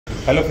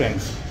Hello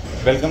friends,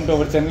 welcome to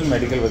our channel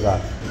MedicalBazzar.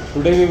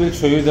 Today we will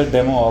show you the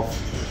demo of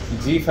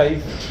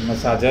G5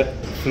 massager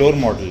floor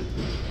model.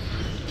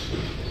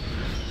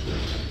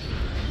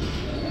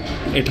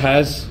 It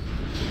has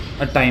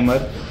a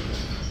timer,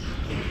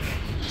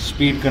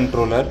 speed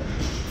controller.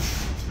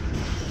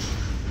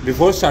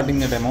 Before starting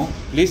the demo,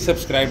 please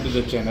subscribe to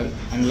the channel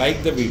and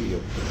like the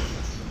video.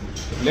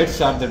 Let's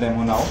start the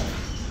demo now.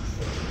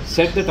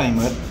 Set the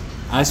timer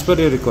as per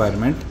your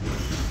requirement.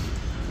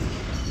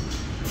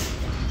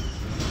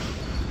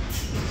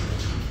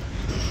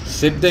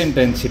 Set the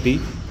intensity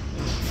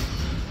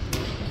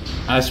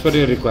as per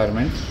your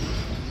requirement.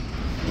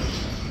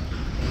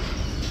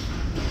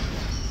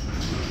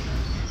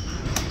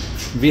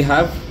 We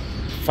have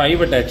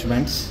 5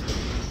 attachments.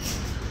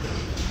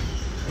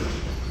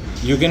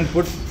 You can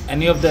put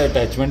any of the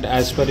attachment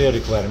as per your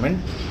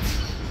requirement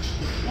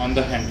on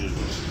the handle.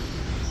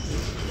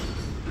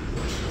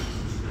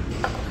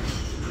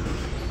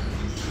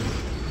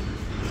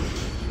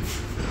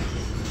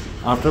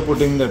 After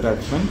putting the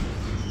attachment,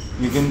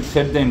 you can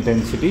set the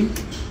intensity.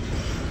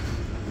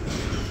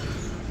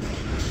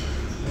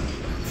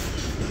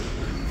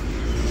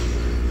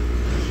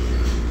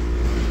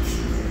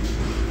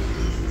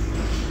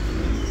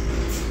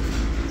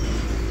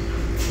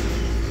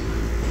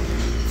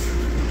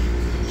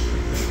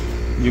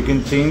 You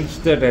can change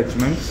the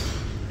attachments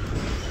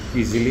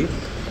easily.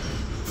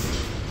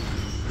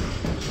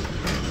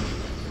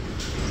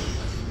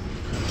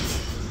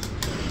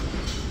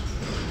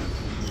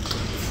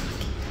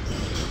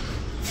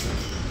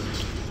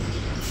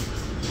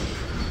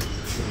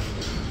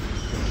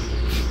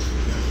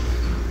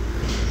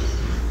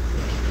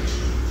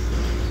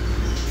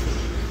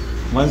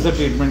 Once the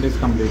treatment is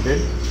completed,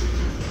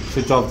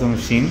 switch off the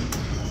machine.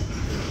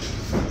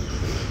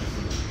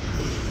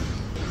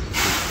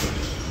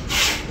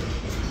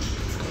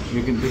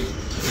 You can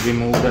just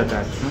remove the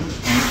attachment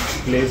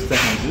and place the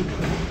handle.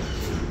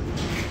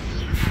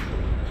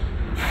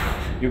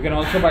 You can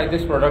also buy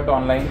this product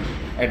online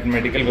at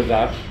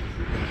MedicalBazzar.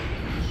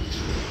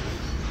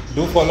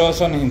 Do follow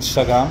us on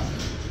Instagram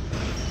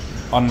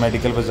on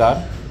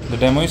MedicalBazzar. The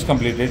demo is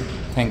completed.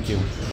 Thank you.